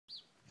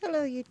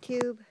Hello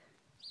YouTube.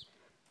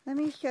 Let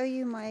me show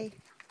you my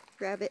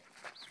rabbit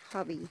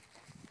hobby.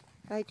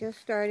 I just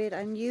started.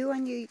 I'm new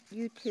on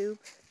YouTube.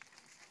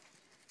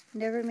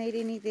 Never made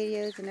any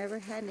videos. I never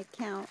had an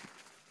account.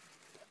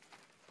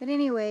 But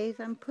anyways,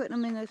 I'm putting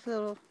them in this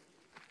little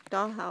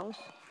dollhouse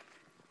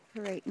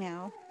for right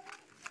now.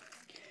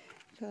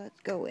 So let's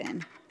go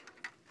in.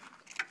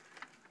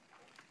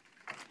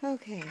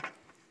 Okay.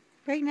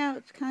 Right now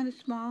it's kind of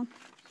small.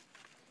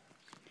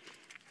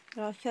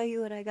 But I'll show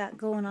you what I got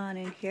going on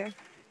in here.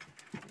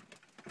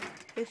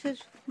 This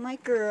is my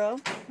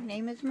girl. Her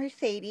name is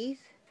Mercedes.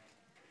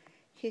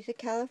 She's a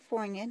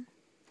Californian.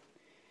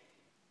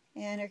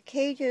 And her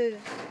cage is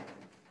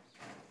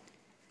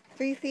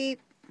 3 feet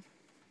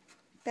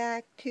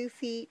back, 2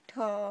 feet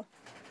tall,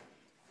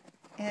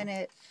 and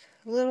it's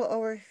a little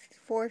over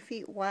 4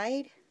 feet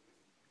wide.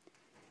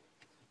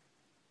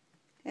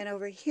 And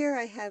over here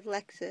I have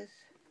Lexus.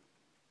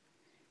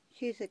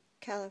 She's a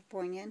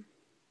Californian.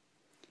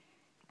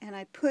 And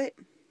I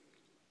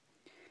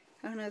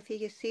don't know if you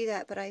can see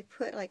that, but I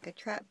put like a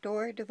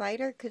trapdoor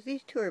divider because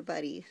these two are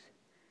buddies.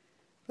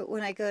 But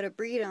when I go to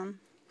breed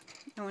them,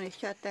 I want to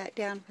shut that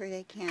down where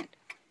they can't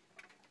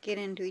get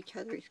into each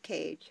other's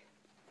cage.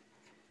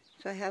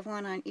 So I have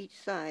one on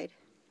each side.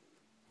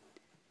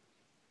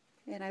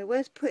 And I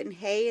was putting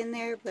hay in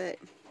there, but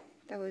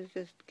that was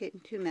just getting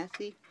too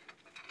messy.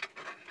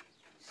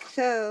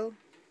 So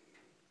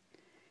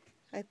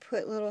I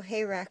put little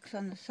hay racks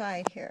on the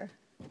side here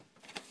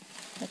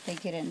that they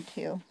get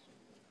into.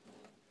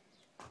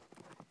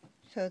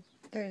 So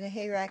there's a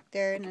hay rack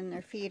there, and then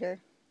their feeder.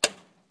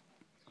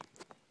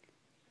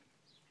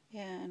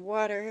 And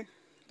water,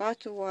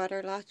 lots of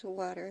water, lots of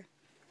water.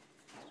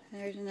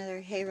 And there's another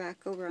hay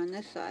rack over on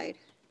this side.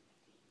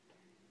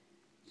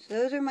 So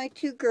those are my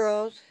two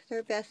girls.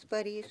 They're best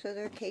buddies, so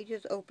their cage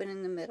is open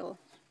in the middle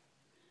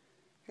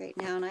right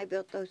now. And I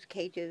built those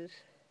cages.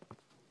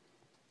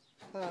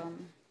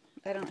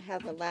 I don't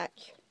have a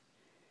latch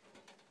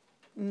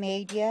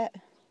made yet,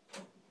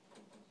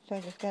 so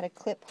I just got a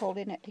clip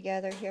holding it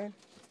together here.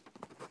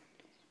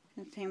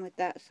 And same with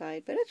that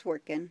side, but it's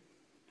working.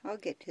 I'll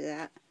get to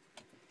that.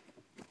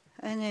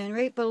 And then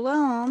right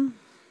below 'em,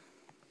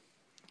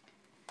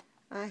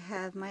 I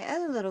have my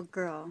other little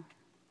girl.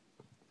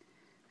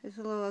 This is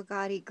a little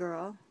Agati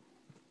girl.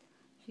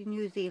 She's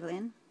New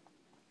Zealand,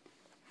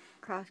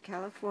 cross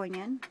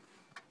Californian.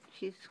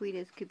 She's sweet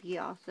as could be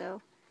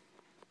also.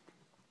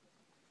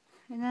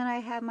 And then I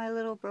have my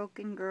little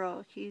broken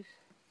girl. She's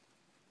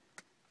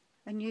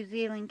a New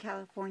Zealand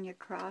California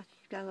cross.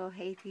 She's got a little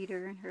hay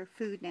feeder and her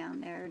food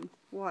down there and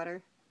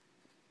water.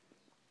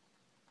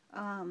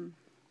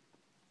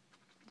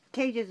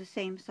 Cage is the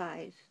same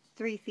size,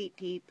 3 feet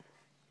deep,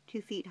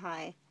 2 feet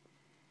high,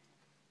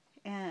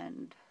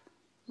 and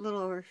a little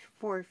over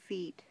 4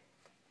 feet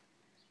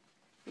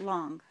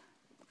long.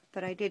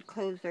 But I did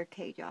close their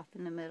cage off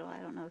in the middle. I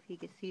don't know if you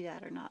can see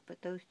that or not,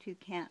 but those two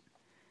can't.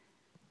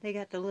 They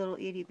got the little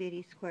itty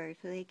bitty squares,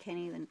 so they can't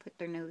even put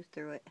their nose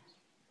through it.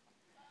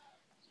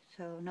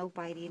 So no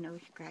biting, no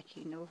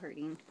scratching, no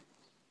hurting.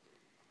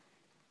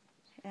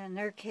 And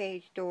their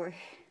cage door,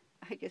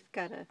 I just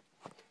got a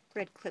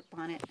red clip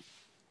on it.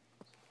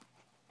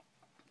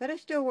 But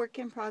it's still work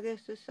in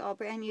progress. This is all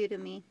brand new to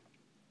me.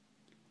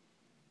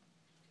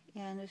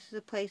 And this is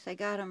the place I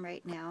got them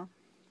right now.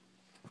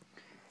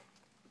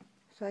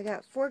 So I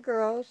got 4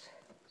 girls.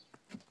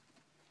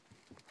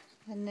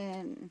 And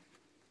then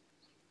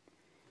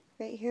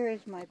right here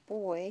is my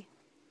boy.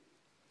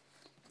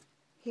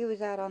 He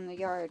was out on the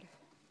yard.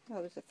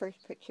 That was the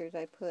first pictures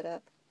I put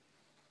up.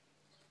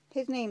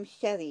 His name's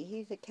Chevy.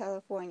 He's a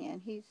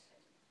Californian. He's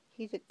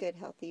a good,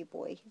 healthy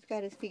boy. He's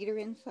got his feeder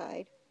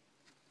inside.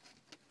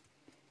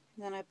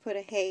 And then I put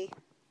a hay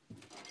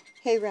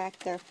rack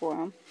there for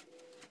him.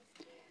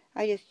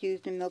 I just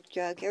used a milk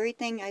jug.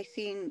 Everything I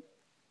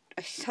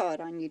saw it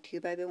on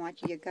YouTube. I've been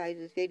watching your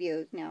guys'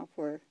 videos now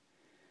for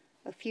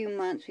a few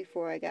months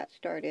before I got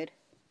started.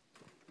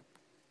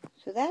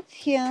 So that's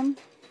him.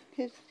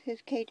 His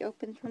cage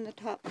opens from the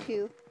top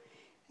too.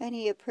 And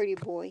he's a pretty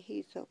boy.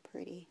 He's so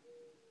pretty.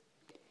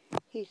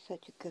 He's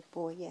such a good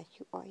boy. Yes,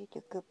 you are. You're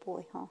a good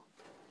boy, huh?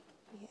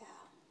 Yeah,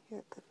 you're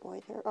a good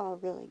boy. They're all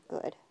really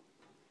good.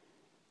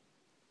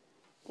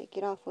 They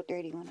get awful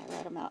dirty when I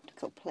let them out to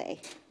go play.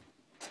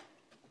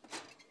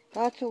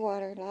 Lots of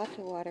water, lots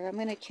of water. I'm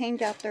going to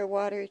change out their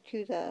water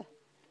to the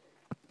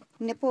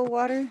nipple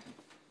water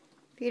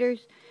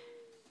feeders.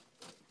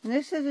 And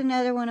this is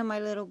another one of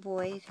my little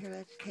boys. Here,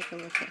 let's take a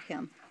look at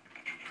him.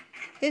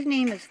 His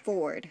name is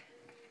Ford.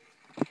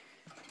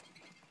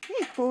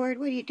 Hey, Ford,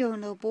 what are you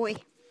doing, little boy?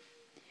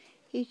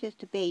 He's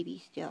just a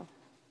baby still.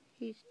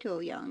 He's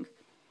still young.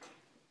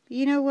 But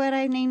you know what?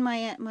 I named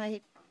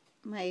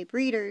my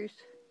breeders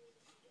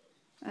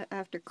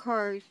after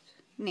cars'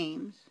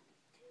 names.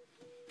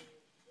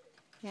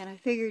 And I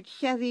figured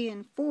Chevy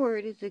and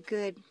Ford is a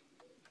good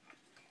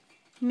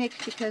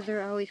mix because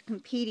they're always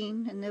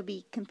competing, and they'll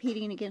be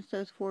competing against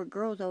those 4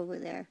 girls over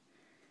there.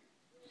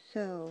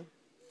 So,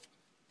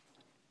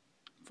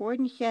 Ford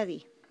and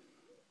Chevy.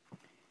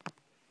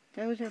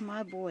 Those are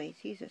my boys.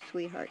 He's a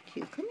sweetheart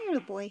too. Come here,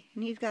 little boy.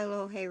 And he's got a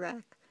little hay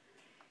rack.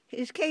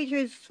 His cage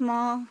is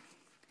small.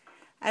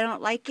 I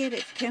don't like it.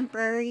 It's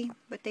temporary.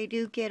 But they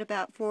do get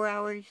about 4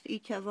 hours,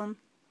 each of them,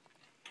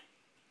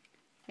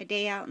 a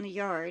day out in the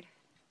yard.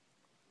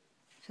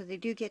 So they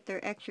do get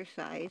their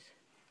exercise.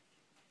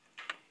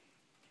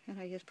 And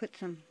I just put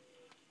some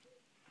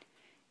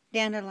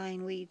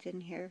dandelion weeds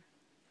in here.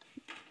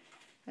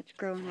 That's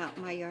growing out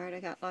in my yard. I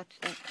got lots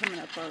of that coming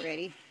up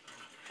already.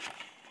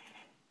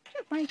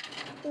 My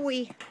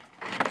boy.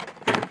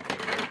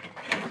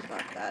 Let's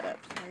lock that up.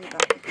 Sorry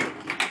about the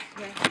squeakiness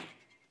here.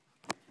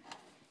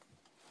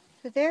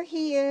 So there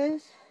he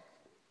is.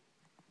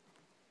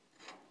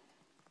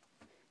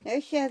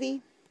 There's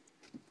Chevy.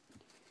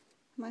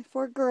 My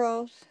 4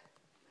 girls.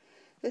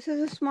 This is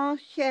a small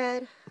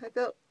shed. I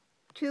built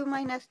 2 of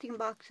my nesting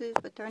boxes,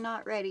 but they're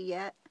not ready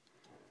yet.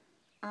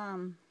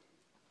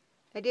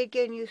 I did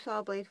get a new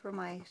saw blade for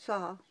my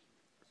saw,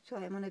 so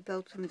I'm going to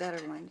build some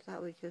better ones.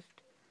 That was just,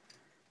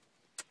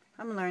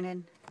 I'm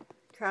learning,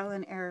 trial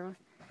and error.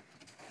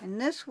 And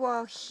this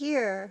wall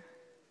here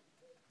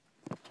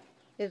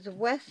is the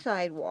west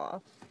side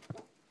wall.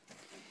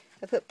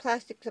 I put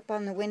plastics up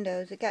on the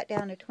windows. It got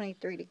down to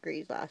 23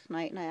 degrees last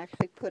night, and I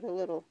actually put a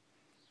little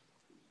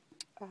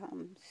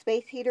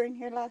space heater in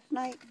here last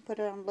night, put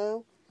it on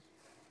low,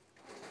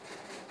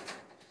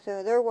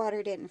 so their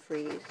water didn't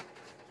freeze.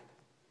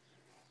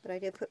 But I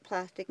did put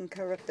plastic and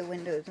cover up the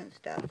windows and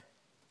stuff.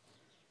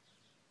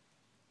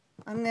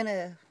 What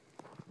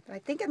I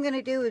think I'm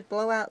gonna do is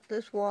blow out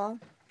this wall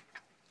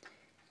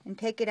and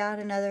take it out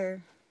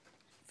another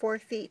 4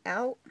 feet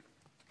out.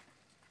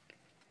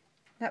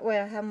 That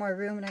way I have more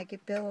room and I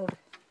could build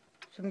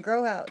some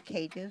grow out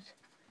cages.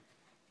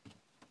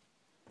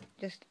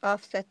 Just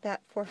offset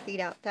that 4 feet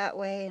out that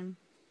way, and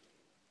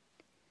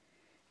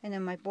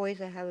then my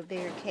boys, I have a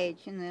bigger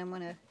cage, and then I'm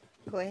gonna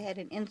go ahead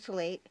and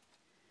insulate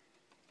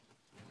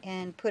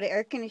and put an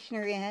air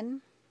conditioner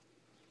in.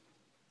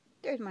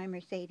 There's my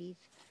Mercedes.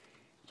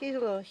 She's a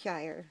little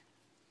shyer.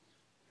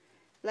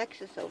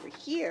 Lexus over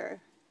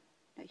here,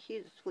 now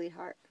she's a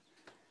sweetheart.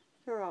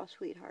 They're all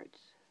sweethearts.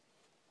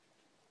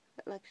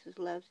 But Lexus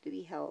loves to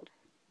be held.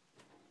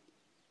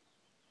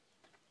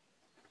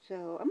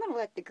 So I'm going to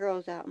let the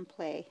girls out and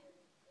play.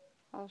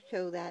 I'll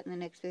show that in the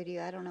next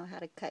video. I don't know how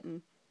to cut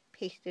and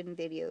paste in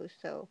videos.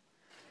 So,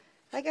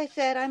 like I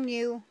said, I'm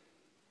new.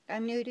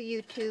 I'm new to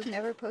YouTube.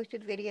 Never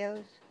posted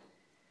videos.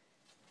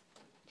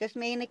 Just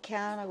made an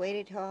account. I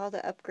waited till all the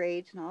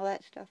upgrades and all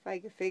that stuff. I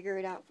could figure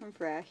it out from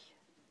fresh.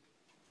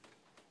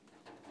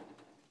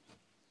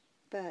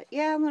 But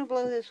yeah, I'm going to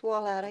blow this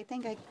wall out. I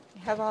think I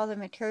have all the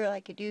material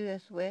I could do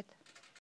this with.